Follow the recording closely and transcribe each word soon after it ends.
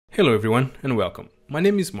Hello everyone and welcome. My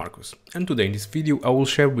name is Marcus and today in this video I will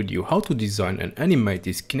share with you how to design and animate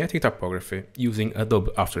this kinetic typography using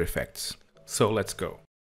Adobe After Effects. So let's go.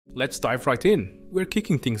 Let's dive right in. We're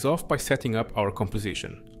kicking things off by setting up our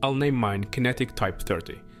composition. I'll name mine Kinetic Type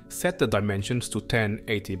 30. Set the dimensions to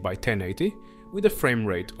 1080 by 1080 with a frame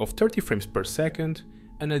rate of 30 frames per second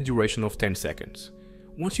and a duration of 10 seconds.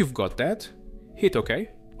 Once you've got that, hit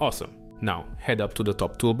OK. Awesome. Now head up to the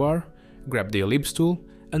top toolbar, grab the Ellipse Tool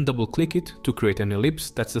and double-click it to create an ellipse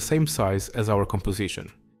that's the same size as our composition.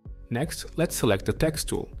 Next, let's select the text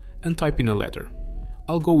tool and type in a letter.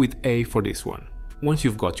 I'll go with A for this one. Once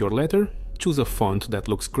you've got your letter, choose a font that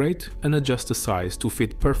looks great and adjust the size to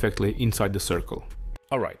fit perfectly inside the circle.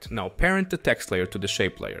 Alright, now parent the text layer to the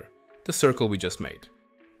shape layer, the circle we just made.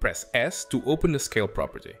 Press S to open the scale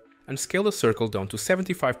property and scale the circle down to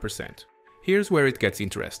 75%. Here's where it gets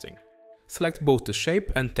interesting. Select both the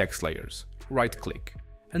shape and text layers, right-click,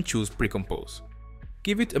 and choose Precompose.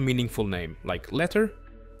 Give it a meaningful name like letter,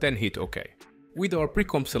 then hit OK. With our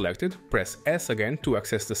Precomp selected, press S again to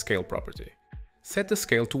access the scale property. Set the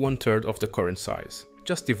scale to 1/3 of the current size,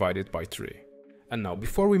 just divide it by 3. And now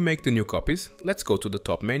before we make the new copies, let's go to the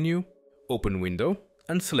top menu, open window,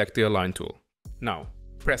 and select the Align tool. Now,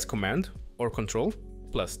 press Command or Ctrl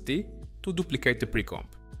plus D to duplicate the Precomp.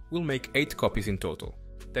 We'll make 8 copies in total.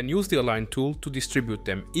 Then use the Align tool to distribute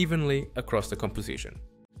them evenly across the composition.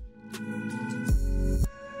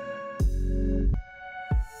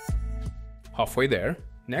 Halfway there.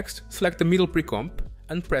 Next, select the middle Precomp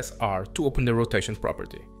and press R to open the rotation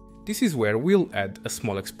property. This is where we'll add a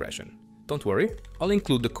small expression. Don't worry, I'll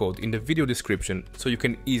include the code in the video description so you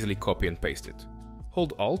can easily copy and paste it.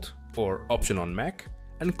 Hold Alt or Option on Mac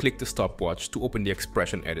and click the stopwatch to open the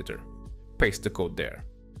expression editor. Paste the code there.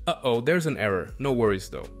 Uh-oh, there's an error, no worries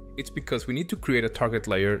though. It's because we need to create a target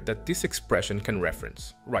layer that this expression can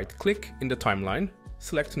reference. Right-click in the timeline,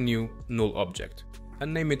 select New Null Object,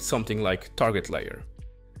 and name it something like Target Layer.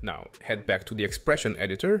 Now, head back to the expression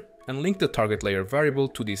editor and link the target layer variable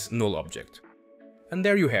to this null object. And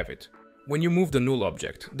there you have it. When you move the null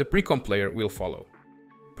object, the Precomp layer will follow.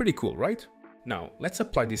 Pretty cool, right? Now, let's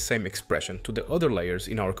apply this same expression to the other layers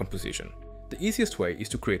in our composition. The easiest way is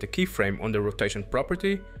to create a keyframe on the rotation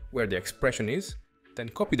property where the expression is, then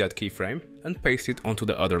copy that keyframe and paste it onto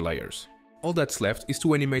the other layers. All that's left is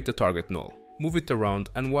to animate the target null. Move it around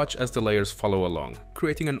and watch as the layers follow along,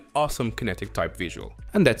 creating an awesome kinetic type visual.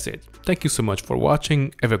 And that's it. Thank you so much for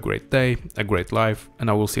watching, have a great day, a great life, and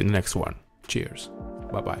I will see you in the next one. Cheers.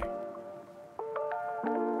 Bye bye.